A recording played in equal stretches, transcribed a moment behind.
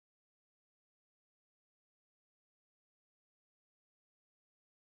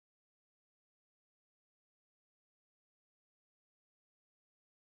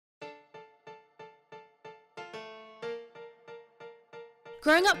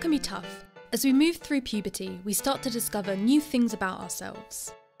Growing up can be tough. As we move through puberty, we start to discover new things about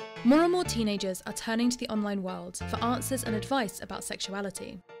ourselves. More and more teenagers are turning to the online world for answers and advice about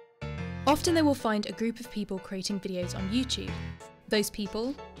sexuality. Often they will find a group of people creating videos on YouTube. Those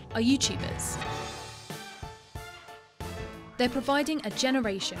people are YouTubers. They're providing a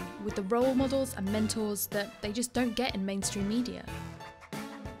generation with the role models and mentors that they just don't get in mainstream media.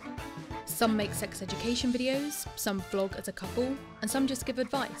 Some make sex education videos, some vlog as a couple, and some just give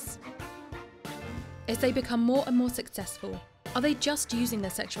advice. As they become more and more successful, are they just using their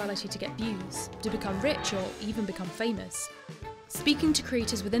sexuality to get views, to become rich or even become famous? Speaking to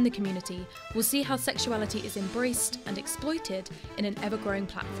creators within the community, we'll see how sexuality is embraced and exploited in an ever-growing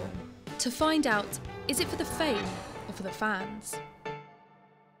platform. To find out, is it for the fame or for the fans?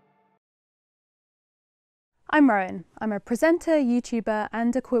 I'm Rowan. I'm a presenter, YouTuber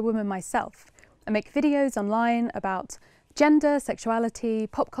and a queer woman myself. I make videos online about gender, sexuality,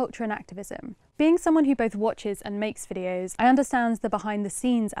 pop culture and activism. Being someone who both watches and makes videos, I understand the behind the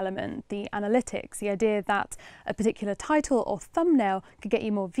scenes element, the analytics, the idea that a particular title or thumbnail could get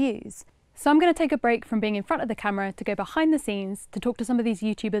you more views. So I'm going to take a break from being in front of the camera to go behind the scenes to talk to some of these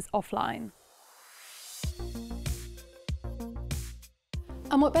YouTubers offline.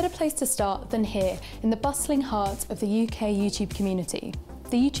 And what better place to start than here in the bustling heart of the UK YouTube community,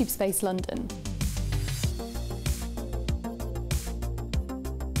 the YouTube Space London.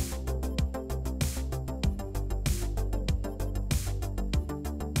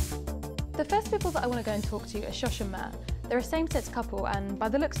 The first people that I want to go and talk to are Shosh and Matt. They're a same-sex couple and by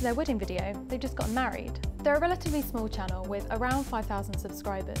the looks of their wedding video, they've just gotten married. They're a relatively small channel with around 5,000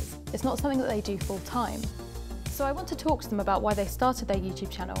 subscribers. It's not something that they do full-time. So I want to talk to them about why they started their YouTube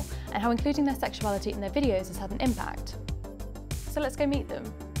channel and how including their sexuality in their videos has had an impact. So let's go meet them.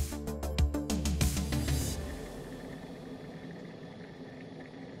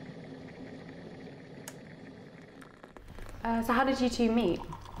 So how did you two meet?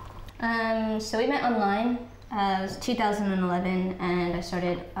 So we met online. It was 2011 and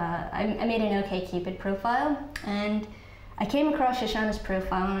I made an OkCupid profile and I came across Shoshana's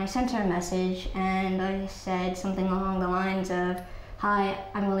profile and I sent her a message and I said something along the lines of, "Hi,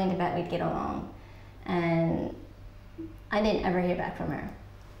 I'm willing to bet we'd get along." And I didn't ever hear back from her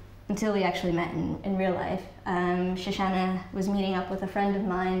until we actually met in real life. Shoshana was meeting up with a friend of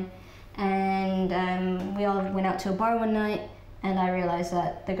mine and we all went out to a bar one night and I realized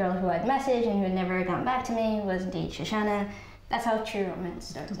that the girl who I'd messaged and who had never gotten back to me was indeed Shoshana. That's how true romance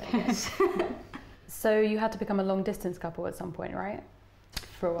starts, I guess. So you had to become a long distance couple at some point, right?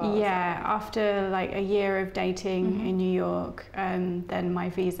 For a while. Yeah, after like a year of dating in New York, then my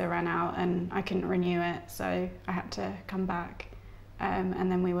visa ran out and I couldn't renew it, so I had to come back.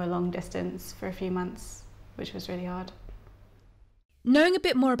 And then we were long distance for a few months, which was really hard. Knowing a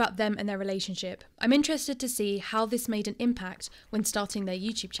bit more about them and their relationship, I'm interested to see how this made an impact when starting their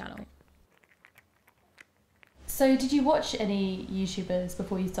YouTube channel. So did you watch any YouTubers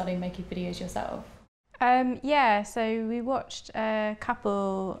before you started making videos yourself? Yeah, so we watched a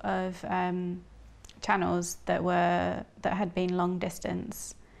couple of channels that had been long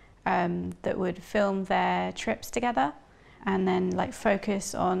distance, that would film their trips together and then like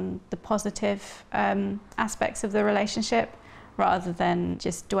focus on the positive aspects of the relationship rather than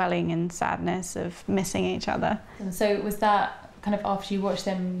just dwelling in sadness of missing each other. And so was that kind of after you watched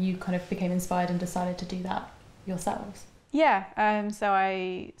them, you kind of became inspired and decided to do that yourselves? Yeah, so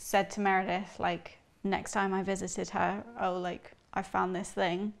I said to Meredith, like, next time I visited her, oh, like, I found this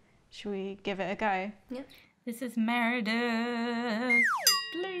thing. Should we give it a go? Yep. This is Meredith,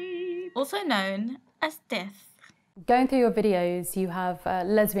 also known as Death. Going through your videos, you have a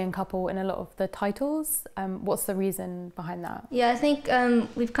lesbian couple in a lot of the titles. What's the reason behind that? Yeah, I think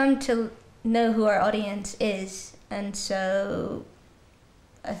we've come to know who our audience is, and so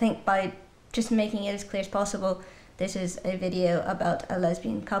I think by just making it as clear as possible, this is a video about a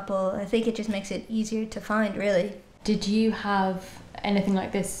lesbian couple. I think it just makes it easier to find, really. Did you have anything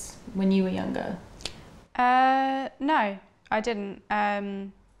like this when you were younger? No, I didn't.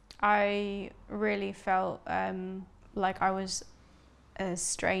 I really felt like I was a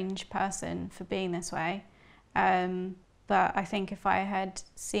strange person for being this way. But I think if I had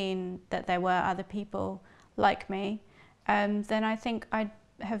seen that there were other people like me, then I think I'd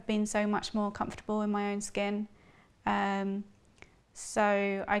have been so much more comfortable in my own skin.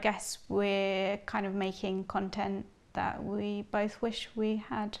 So I guess we're kind of making content that we both wish we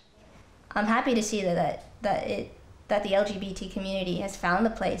had. I'm happy to see that the LGBT community has found a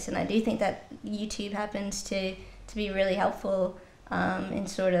place, and I do think that YouTube happens to be really helpful in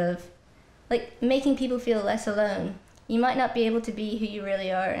sort of like making people feel less alone. You might not be able to be who you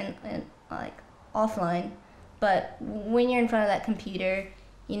really are and like offline, but when you're in front of that computer,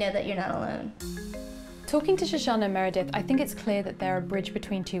 you know that you're not alone. Talking to Shoshana and Meredith, I think it's clear that they're a bridge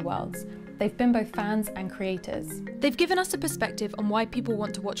between two worlds. They've been both fans and creators. They've given us a perspective on why people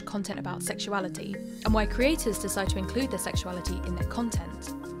want to watch content about sexuality, and why creators decide to include their sexuality in their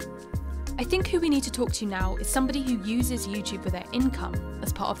content. I think who we need to talk to now is somebody who uses YouTube for their income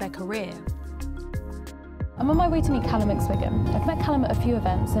as part of their career. I'm on my way to meet Calum McSwiggan. I've met Calum at a few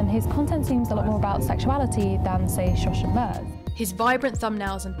events and his content seems a lot more about sexuality than, say, Shosh and Merv. His vibrant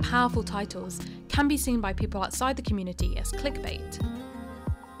thumbnails and powerful titles can be seen by people outside the community as clickbait.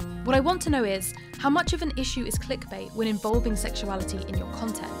 What I want to know is, how much of an issue is clickbait when involving sexuality in your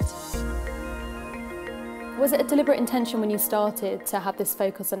content? Was it a deliberate intention when you started to have this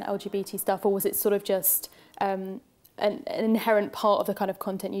focus on LGBT stuff, or was it sort of just an inherent part of the kind of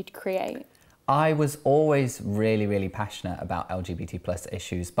content you'd create? I was always really, really passionate about LGBT plus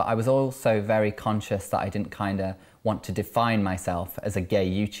issues, but I was also very conscious that I didn't kind of want to define myself as a gay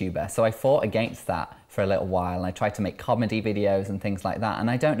YouTuber. So I fought against that for a little while, and I tried to make comedy videos and things like that.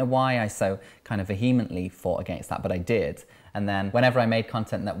 And I don't know why I so kind of vehemently fought against that, but I did. And then whenever I made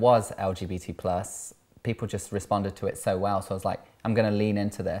content that was LGBT plus, people just responded to it so well. So I was like, I'm going to lean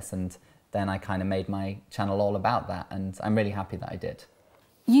into this. And then I kind of made my channel all about that. And I'm really happy that I did.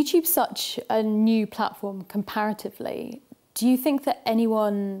 YouTube's such a new platform comparatively. Do you think that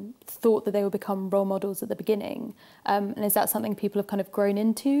anyone thought that they would become role models at the beginning? And is that something people have kind of grown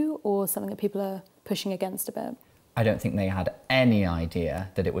into, or something that people are pushing against a bit? I don't think they had any idea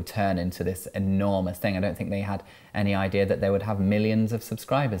that it would turn into this enormous thing. I don't think they had any idea that they would have millions of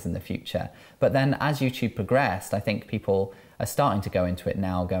subscribers in the future. But then as YouTube progressed, I think people are starting to go into it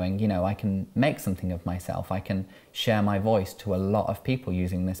now going, you know, I can make something of myself. I can share my voice to a lot of people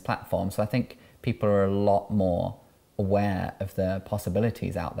using this platform. So I think people are a lot more aware of the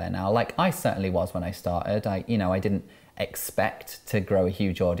possibilities out there now. Like I certainly was when I started. I didn't expect to grow a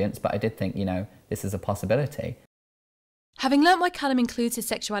huge audience, but I did think, you know, this is a possibility. Having learnt why Calum includes his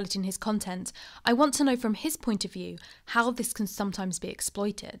sexuality in his content, I want to know from his point of view how this can sometimes be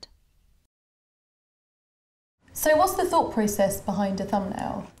exploited. So what's the thought process behind a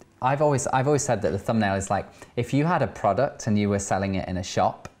thumbnail? I've always said that the thumbnail is like, if you had a product and you were selling it in a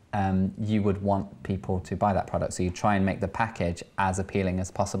shop, you would want people to buy that product. So you try and make the package as appealing as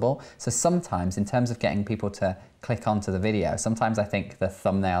possible. So sometimes, in terms of getting people to click onto the video, sometimes I think the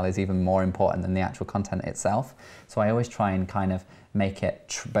thumbnail is even more important than the actual content itself. So I always try and kind of make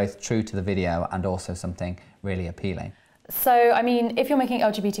it both true to the video and also something really appealing. So, I mean, if you're making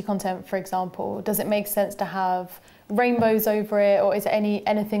LGBT content, for example, does it make sense to have rainbows over it, or is there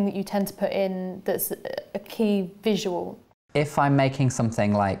anything that you tend to put in that's a key visual? If I'm making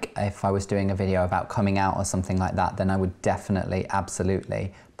something like, if I was doing a video about coming out or something like that, then I would definitely,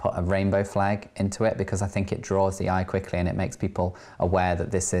 absolutely put a rainbow flag into it, because I think it draws the eye quickly and it makes people aware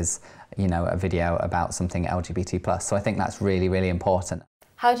that this is, you know, a video about something LGBT+. So I think that's really, really important.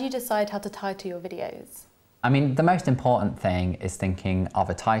 How do you decide how to title your videos? I mean, the most important thing is thinking of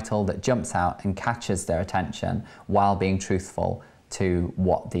a title that jumps out and catches their attention while being truthful to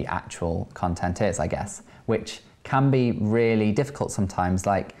what the actual content is, I guess, which can be really difficult sometimes.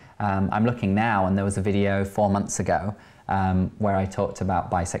 Like I'm looking now, and there was a video 4 months ago where I talked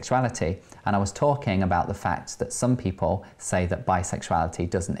about bisexuality, and I was talking about the fact that some people say that bisexuality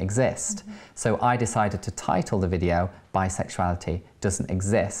doesn't exist. So I decided to title the video Bisexuality Doesn't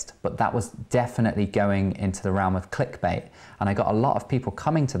Exist, but that was definitely going into the realm of clickbait, and I got a lot of people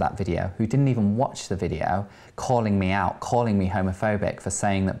coming to that video who didn't even watch the video, calling me out, calling me homophobic for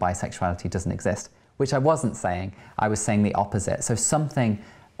saying that bisexuality doesn't exist, which I wasn't saying. I was saying the opposite. So something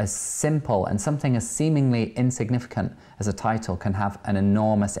as simple and something as seemingly insignificant as a title can have an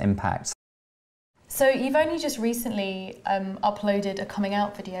enormous impact. So you've only just recently uploaded a coming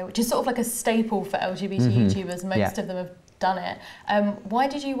out video, which is sort of like a staple for LGBT YouTubers. Most of them have done it. Why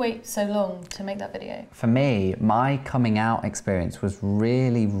did you wait so long to make that video? For me, my coming out experience was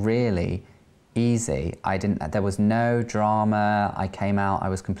really, really easy. There was no drama. I came out, I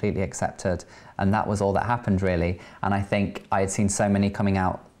was completely accepted, and that was all that happened really. And I think I had seen so many coming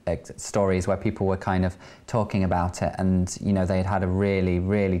out stories where people were kind of talking about it, and you know, they had had a really,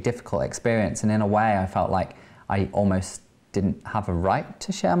 really difficult experience, and in a way I felt like I almost didn't have a right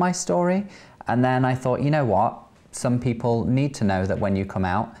to share my story. And then I thought, you know what, some people need to know that when you come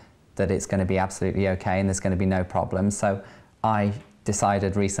out that it's going to be absolutely okay and there's going to be no problem. So I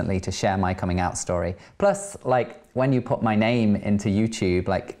decided recently to share my coming out story. Plus, like, when you put my name into YouTube,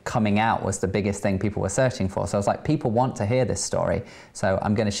 like, coming out was the biggest thing people were searching for. So I was like, people want to hear this story, so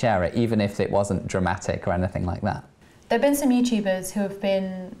I'm going to share it, even if it wasn't dramatic or anything like that. There have been some YouTubers who have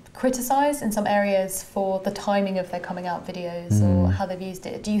been criticised in some areas for the timing of their coming out videos or how they've used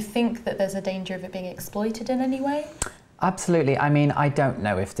it. Do you think that there's a danger of it being exploited in any way? Absolutely. I mean, I don't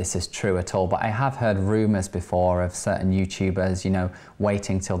know if this is true at all, but I have heard rumours before of certain YouTubers, you know,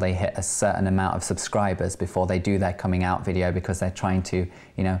 waiting till they hit a certain amount of subscribers before they do their coming out video because they're trying to,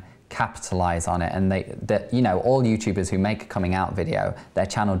 you know, capitalise on it. And you know, all YouTubers who make a coming out video, their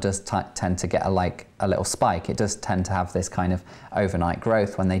channel does tend to get a little spike. It does tend to have this kind of overnight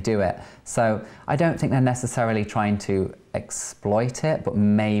growth when they do it. So I don't think they're necessarily trying to exploit it, but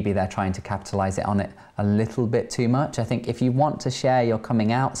maybe they're trying to capitalise it on it a little bit too much. I think if you want to share your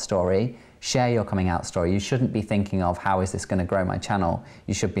coming out story, share your coming out story. You shouldn't be thinking of how is this going to grow my channel.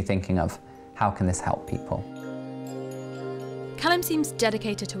 You should be thinking of how can this help people. Calum seems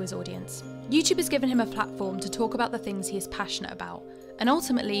dedicated to his audience. YouTube has given him a platform to talk about the things he is passionate about, and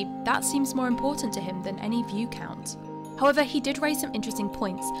ultimately, that seems more important to him than any view count. However, he did raise some interesting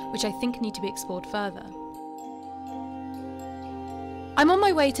points, which I think need to be explored further. I'm on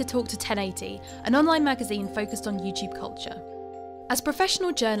my way to talk to 1080, an online magazine focused on YouTube culture. As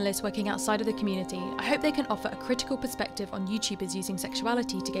professional journalists working outside of the community, I hope they can offer a critical perspective on YouTubers using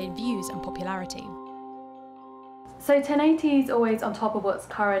sexuality to gain views and popularity. So 1080 is always on top of what's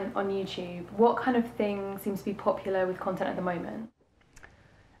current on YouTube. What kind of thing seems to be popular with content at the moment?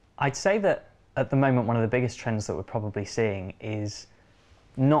 I'd say that at the moment one of the biggest trends that we're probably seeing is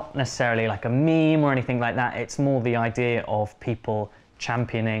not necessarily like a meme or anything like that. It's more the idea of people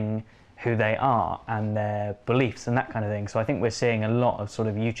championing who they are and their beliefs and that kind of thing. So I think we're seeing a lot of sort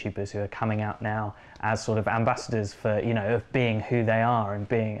of YouTubers who are coming out now as sort of ambassadors for, you know, of being who they are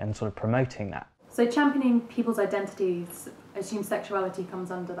and sort of promoting that. So championing people's identities, I assume sexuality comes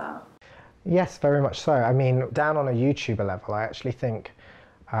under that? Yes, very much so. I mean, down on a YouTuber level, I actually think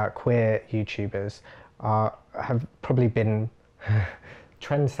queer YouTubers have probably been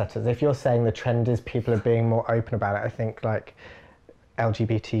trendsetters. If you're saying the trend is people are being more open about it, I think like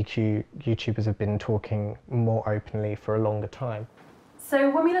LGBTQ YouTubers have been talking more openly for a longer time. So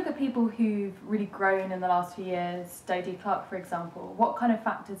when we look at people who've really grown in the last few years, Dodie Clark for example, what kind of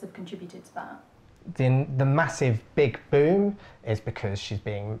factors have contributed to that? The massive big boom is because she's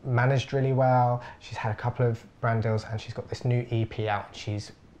being managed really well, she's had a couple of brand deals and she's got this new EP out.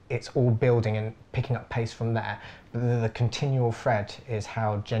 It's all building and picking up pace from there. But the continual thread is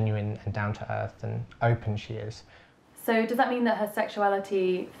how genuine and down to earth and open she is. So does that mean that her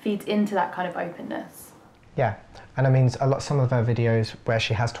sexuality feeds into that kind of openness? Yeah, and I mean some of her videos where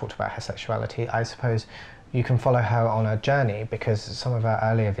she has talked about her sexuality, I suppose you can follow her on a journey because some of her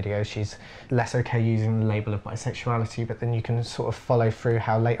earlier videos she's less okay using the label of bisexuality, but then you can sort of follow through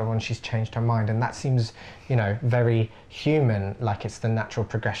how later on she's changed her mind, and that seems, you know, very human, like it's the natural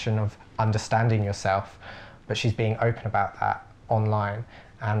progression of understanding yourself, but she's being open about that online,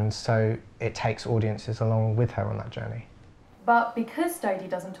 and so it takes audiences along with her on that journey. But because Dodie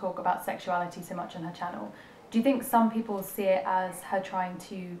doesn't talk about sexuality so much on her channel, do you think some people see it as her trying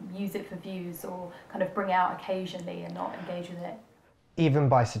to use it for views or kind of bring it out occasionally and not engage with it? Even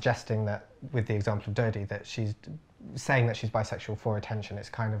by suggesting that, with the example of Dodie, that she's saying that she's bisexual for attention, it's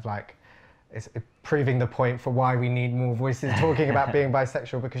kind of like, it's proving the point for why we need more voices talking about being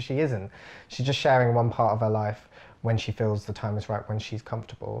bisexual, because she isn't. She's just sharing one part of her life when she feels the time is right, when she's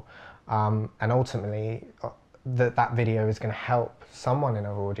comfortable. And ultimately, that video is going to help someone in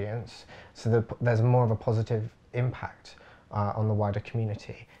her audience, so that there's more of a positive impact on the wider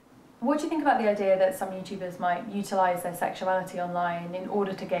community. What do you think about the idea that some YouTubers might utilise their sexuality online in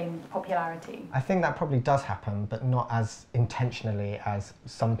order to gain popularity? I think that probably does happen, but not as intentionally as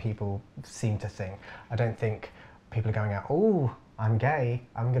some people seem to think. I don't think people are going out, oh, I'm gay,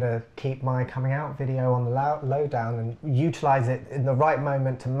 I'm going to keep my coming out video on the lowdown and utilise it in the right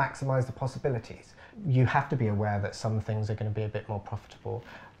moment to maximise the possibilities. You have to be aware that some things are going to be a bit more profitable,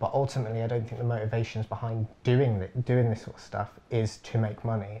 but ultimately I don't think the motivations behind doing this sort of stuff is to make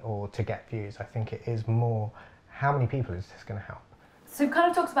money or to get views. I think it is more, how many people is this going to help? So it kind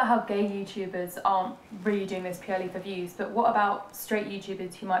of talks about how gay YouTubers aren't really doing this purely for views, but what about straight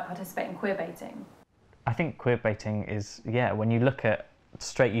YouTubers who might participate in queerbaiting? I think queerbaiting is, yeah, when you look at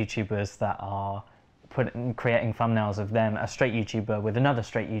straight YouTubers that are creating thumbnails of them, a straight YouTuber with another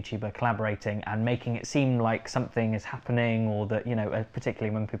straight YouTuber collaborating and making it seem like something is happening, or that, you know,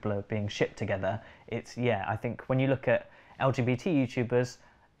 particularly when people are being shipped together, it's, yeah, I think when you look at LGBT YouTubers,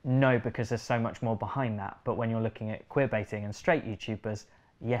 no, because there's so much more behind that. But when you're looking at queerbaiting and straight YouTubers,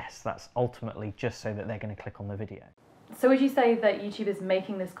 yes, that's ultimately just so that they're going to click on the video. So would you say that YouTubers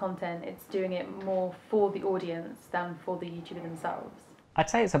making this content, it's doing it more for the audience than for the YouTuber themselves? I'd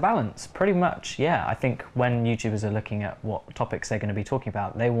say it's a balance, pretty much, yeah. I think when YouTubers are looking at what topics they're going to be talking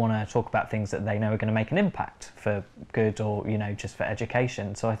about, they want to talk about things that they know are going to make an impact for good or, you know, just for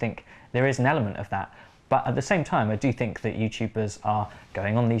education. So I think there is an element of that. But at the same time, I do think that YouTubers are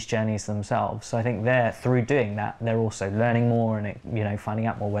going on these journeys themselves. So I think through doing that, they're also learning more and, you know, finding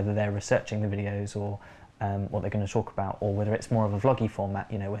out more, whether they're researching the videos or what they're going to talk about, or whether it's more of a vloggy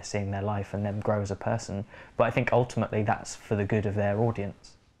format, you know, we're seeing their life and them grow as a person. But I think ultimately that's for the good of their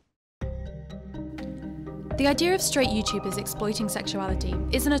audience. The idea of straight YouTubers exploiting sexuality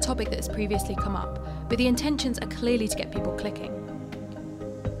isn't a topic that has previously come up, but the intentions are clearly to get people clicking.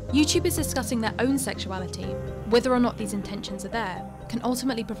 YouTubers discussing their own sexuality, whether or not these intentions are there, can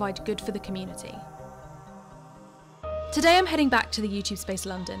ultimately provide good for the community. Today I'm heading back to the YouTube Space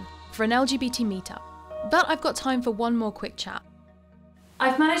London for an LGBT meetup. But I've got time for one more quick chat.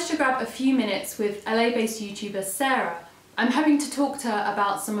 I've managed to grab a few minutes with LA-based YouTuber Sarah. I'm hoping to talk to her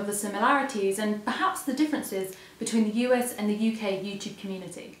about some of the similarities and perhaps the differences between the US and the UK YouTube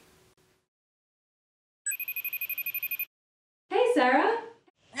community. Hey Sarah!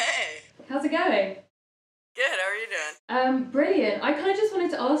 Hey! How's it going? Good, how are you doing? Brilliant. I kind of just wanted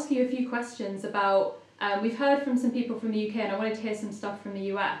to ask you a few questions about, we've heard from some people from the UK and I wanted to hear some stuff from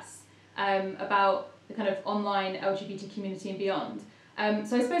the US about the kind of online LGBT community and beyond.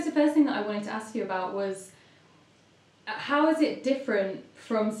 So I suppose the first thing that I wanted to ask you about was, how is it different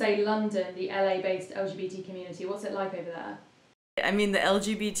from, say, London, the LA-based LGBT community? What's it like over there? I mean, the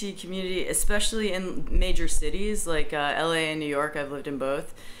LGBT community, especially in major cities like LA and New York, I've lived in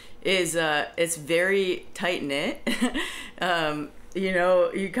both, is it's very tight-knit. You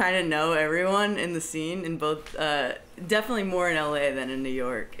know, you kind of know everyone in the scene in both, definitely more in LA than in New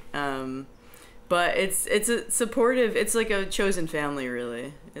York. But it's a supportive, it's like a chosen family,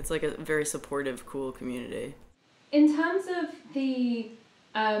 really. It's like a very supportive, cool community. In terms of the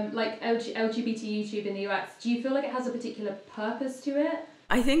like LGBT YouTube in the US, do you feel like it has a particular purpose to it?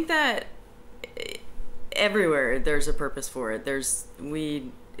 I think that everywhere there's a purpose for it.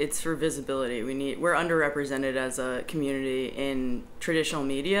 It's for visibility. We're underrepresented as a community in traditional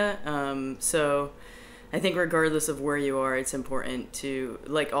media. So I think regardless of where you are, it's important to,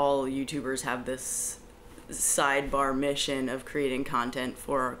 like, all YouTubers have this sidebar mission of creating content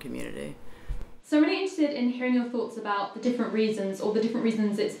for our community. So I'm really interested in hearing your thoughts about the different reasons, or the different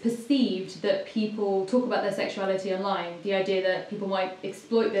reasons it's perceived that people talk about their sexuality online, the idea that people might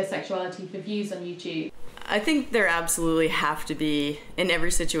exploit their sexuality for views on YouTube. I think there absolutely have to be, in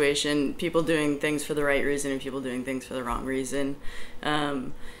every situation, people doing things for the right reason and people doing things for the wrong reason.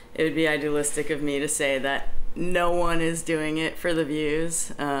 It would be idealistic of me to say that no one is doing it for the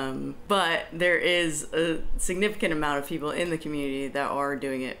views, but there is a significant amount of people in the community that are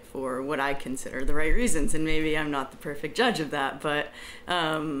doing it for what I consider the right reasons, and maybe I'm not the perfect judge of that, but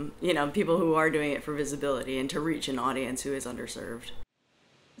you know, people who are doing it for visibility and to reach an audience who is underserved.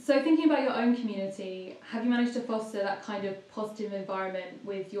 So thinking about your own community, have you managed to foster that kind of positive environment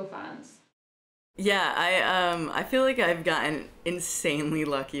with your fans? Yeah, I feel like I've gotten insanely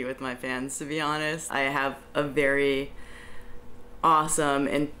lucky with my fans, to be honest. I have a very awesome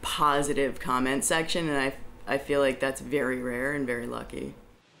and positive comment section, and I feel like that's very rare and very lucky.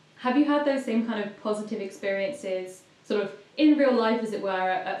 Have you had those same kind of positive experiences, sort of in real life, as it were,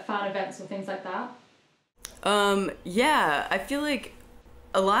 at fan events or things like that? Yeah, I feel like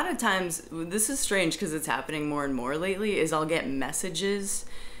a lot of times, this is strange because it's happening more and more lately, is I'll get messages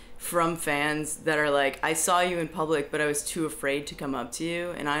from fans that are like, I saw you in public, but I was too afraid to come up to you.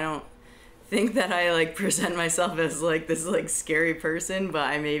 And I don't think that I like present myself as like this like scary person, but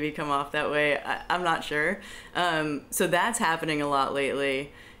I maybe come off that way. I'm not sure. So that's happening a lot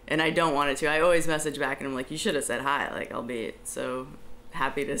lately, and I don't want it to. I always message back and I'm like, you should have said hi. Like, I'll be so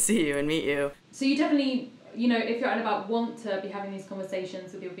happy to see you and meet you. So you definitely, you know, if you're out and about, want to be having these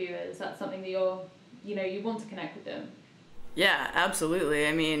conversations with your viewers. That's something that you want to connect with them. Yeah, absolutely.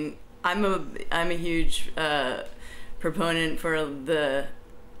 I mean, I'm a huge proponent for the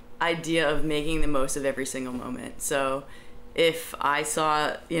idea of making the most of every single moment. So if I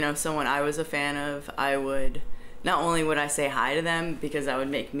saw, you know, someone I was a fan of, I would, not only would I say hi to them because that would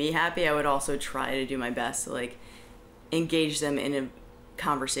make me happy, I would also try to do my best to like engage them in a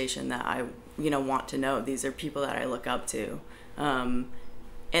conversation that I, you know, want to know. These are people that I look up to. And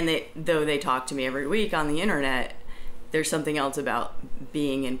though they talk to me every week on the internet, there's something else about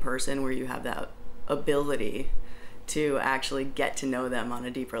being in person where you have that ability to actually get to know them on a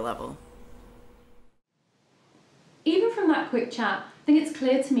deeper level. Even from that quick chat, I think it's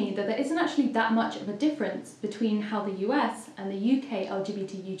clear to me that there isn't actually that much of a difference between how the US and the UK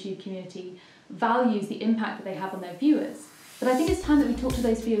LGBT YouTube community values the impact that they have on their viewers. but I think it's time that we talk to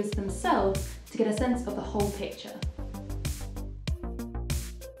those viewers themselves to get a sense of the whole picture.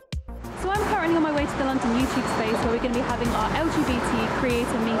 So I'm currently on my way to the London YouTube space where we're going to be having our LGBT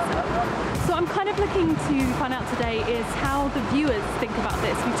creator meetup. So I'm kind of looking to find out today is how the viewers think about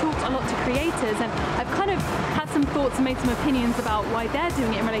this. We talked a lot to creators and I've kind of had some thoughts and made some opinions about why they're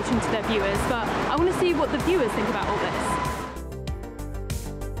doing it in relation to their viewers, but I want to see what the viewers think about all this.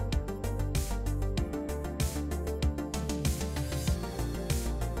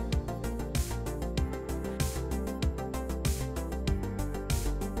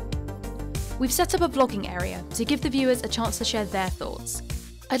 We've set up a vlogging area to give the viewers a chance to share their thoughts.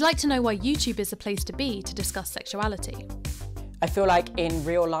 I'd like to know why YouTube is the place to be to discuss sexuality. I feel like in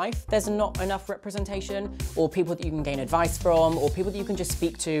real life, there's not enough representation or people that you can gain advice from or people that you can just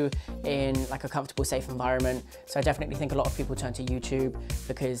speak to in like a comfortable, safe environment. So I definitely think a lot of people turn to YouTube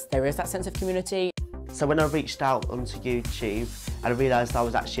because there is that sense of community. So when I reached out onto YouTube and I realised I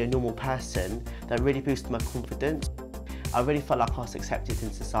was actually a normal person, that really boosted my confidence. I really felt like I was accepted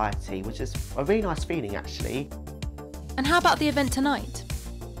in society, which is a really nice feeling actually. And how about the event tonight?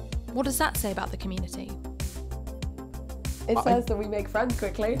 What does that say about the community? It says that we make friends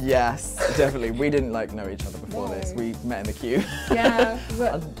quickly. Yes, definitely. We didn't like know each other before this. We met in the queue. Yeah, we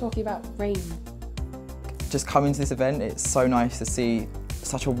were talking about rain. Just coming to this event, it's so nice to see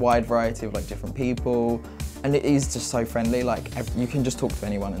such a wide variety of like different people, and it is just so friendly. Like you can just talk to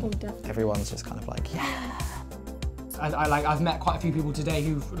anyone, and everyone's just kind of like, yeah. I've met quite a few people today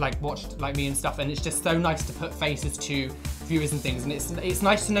who've like watched like me and stuff, and it's just so nice to put faces to viewers and things, and it's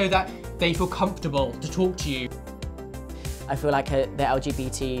nice to know that they feel comfortable to talk to you. I feel like the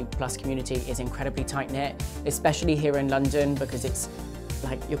LGBT plus community is incredibly tight-knit, especially here in London because it's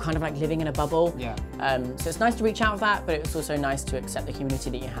like you're kind of like living in a bubble. Yeah. So it's nice to reach out with that, but it's also nice to accept the community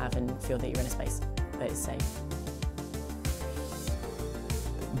that you have and feel that you're in a space that is safe.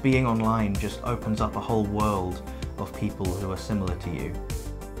 Being online just opens up a whole world of people who are similar to you,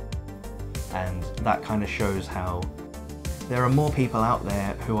 and that kind of shows how there are more people out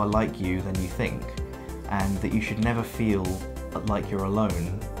there who are like you than you think, and that you should never feel like you're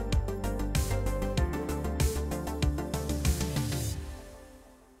alone.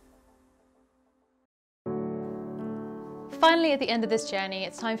 Finally, at the end of this journey,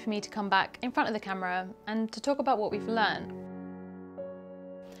 it's time for me to come back in front of the camera and to talk about what we've learned.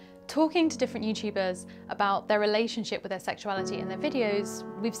 Talking to different YouTubers about their relationship with their sexuality in their videos,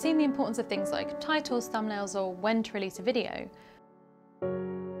 we've seen the importance of things like titles, thumbnails, or when to release a video.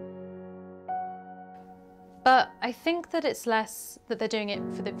 But I think that it's less that they're doing it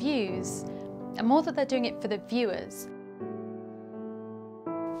for the views, and more that they're doing it for the viewers.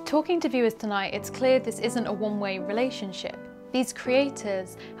 Talking to viewers tonight, it's clear this isn't a one-way relationship. These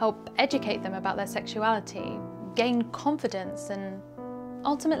creators help educate them about their sexuality, gain confidence, and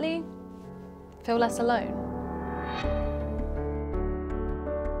ultimately, feel less alone.